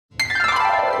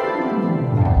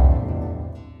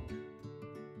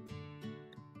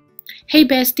Hey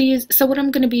besties, so what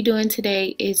I'm going to be doing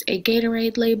today is a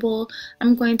Gatorade label.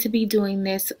 I'm going to be doing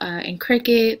this in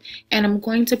Cricut, and I'm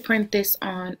going to print this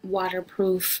on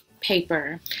waterproof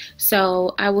paper.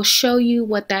 So I will show you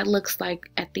what that looks like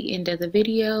at the end of the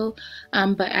video,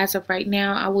 but as of right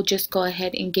now I will just go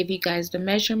ahead and give you guys the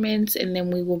measurements, and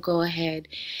then we will go ahead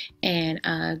and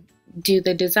do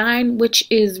the design, which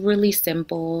is really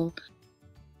simple.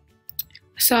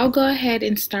 So I'll go ahead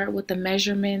and start with the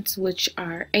measurements, which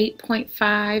are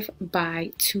 8.5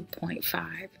 by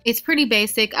 2.5. It's pretty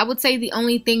basic. I would say the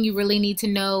only thing you really need to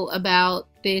know about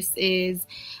this is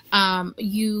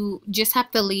you just have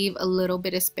to leave a little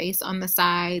bit of space on the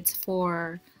sides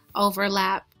for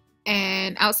overlap.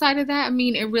 And outside of that, I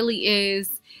mean, it really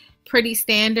is pretty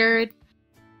standard.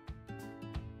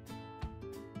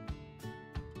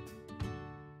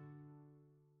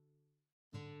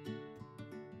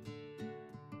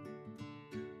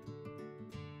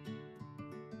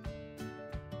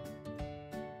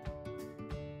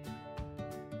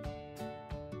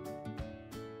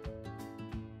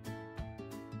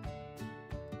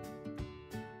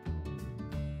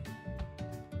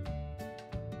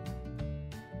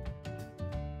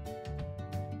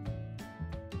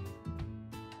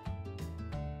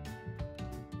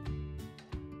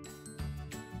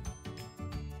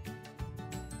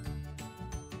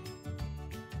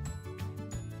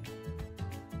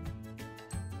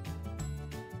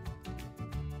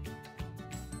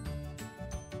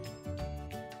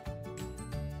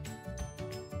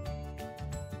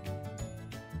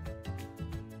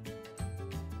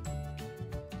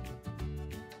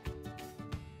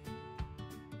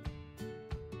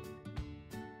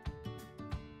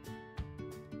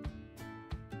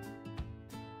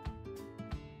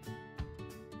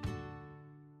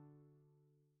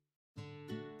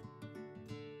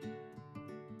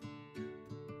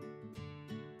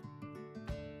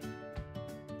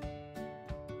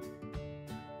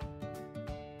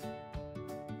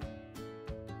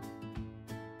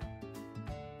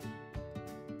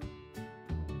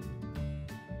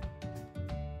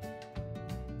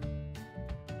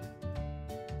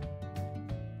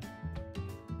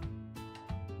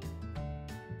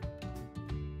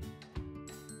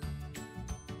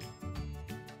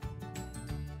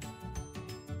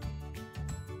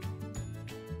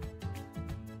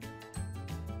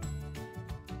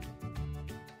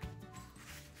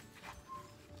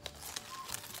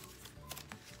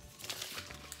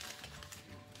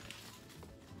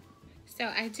 So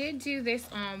I did do this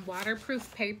on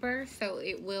waterproof paper, so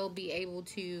it will be able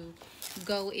to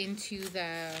go into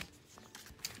the,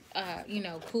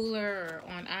 cooler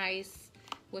or on ice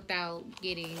without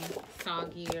getting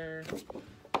soggy or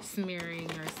smearing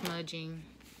or smudging.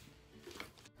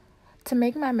 To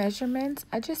make my measurements,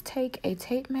 I just take a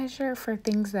tape measure for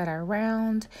things that are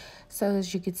round. So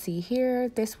as you can see here,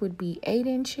 this would be 8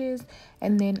 inches,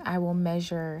 and then I will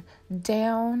measure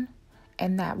down,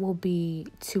 and that will be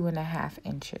 2.5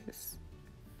 inches.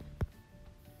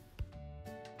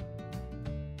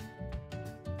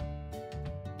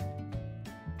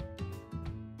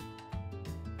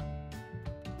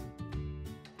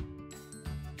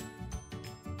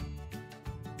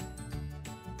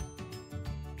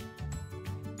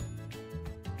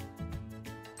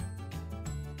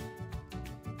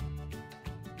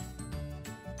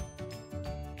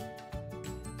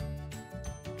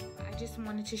 Just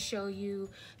wanted to show you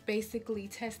basically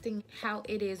testing how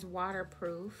it is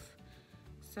waterproof.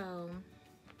 So,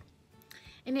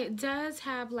 and it does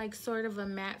have like sort of a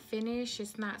matte finish.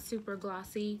 It's not super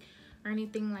glossy or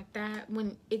anything like that.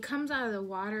 When it comes out of the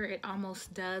water, it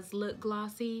almost does look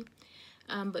glossy,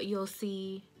 but you'll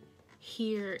see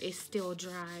here is still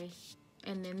dry,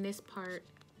 and then this part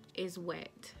is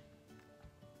wet.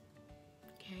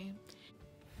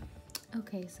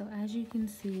 Okay, so as you can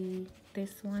see,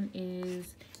 this one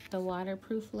is the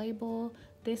waterproof label.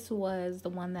 This was the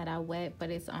one that I wet, but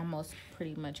it's almost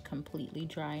pretty much completely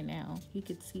dry now. You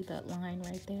could see that line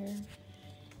right there.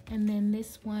 And then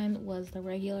this one was the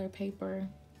regular paper.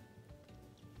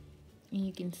 And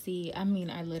you can see, I mean,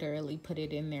 I literally put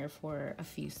it in there for a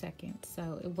few seconds,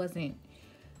 so it wasn't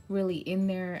really in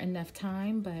there enough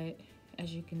time, but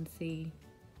as you can see,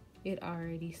 it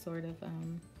already sort of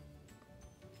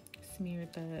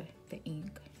smeared the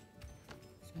ink.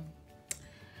 So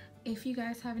if you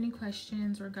guys have any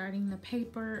questions regarding the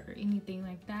paper or anything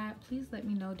like that, please let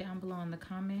me know down below in the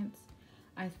comments.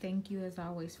 I thank you as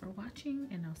always for watching,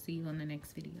 and I'll see you on the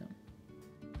next video.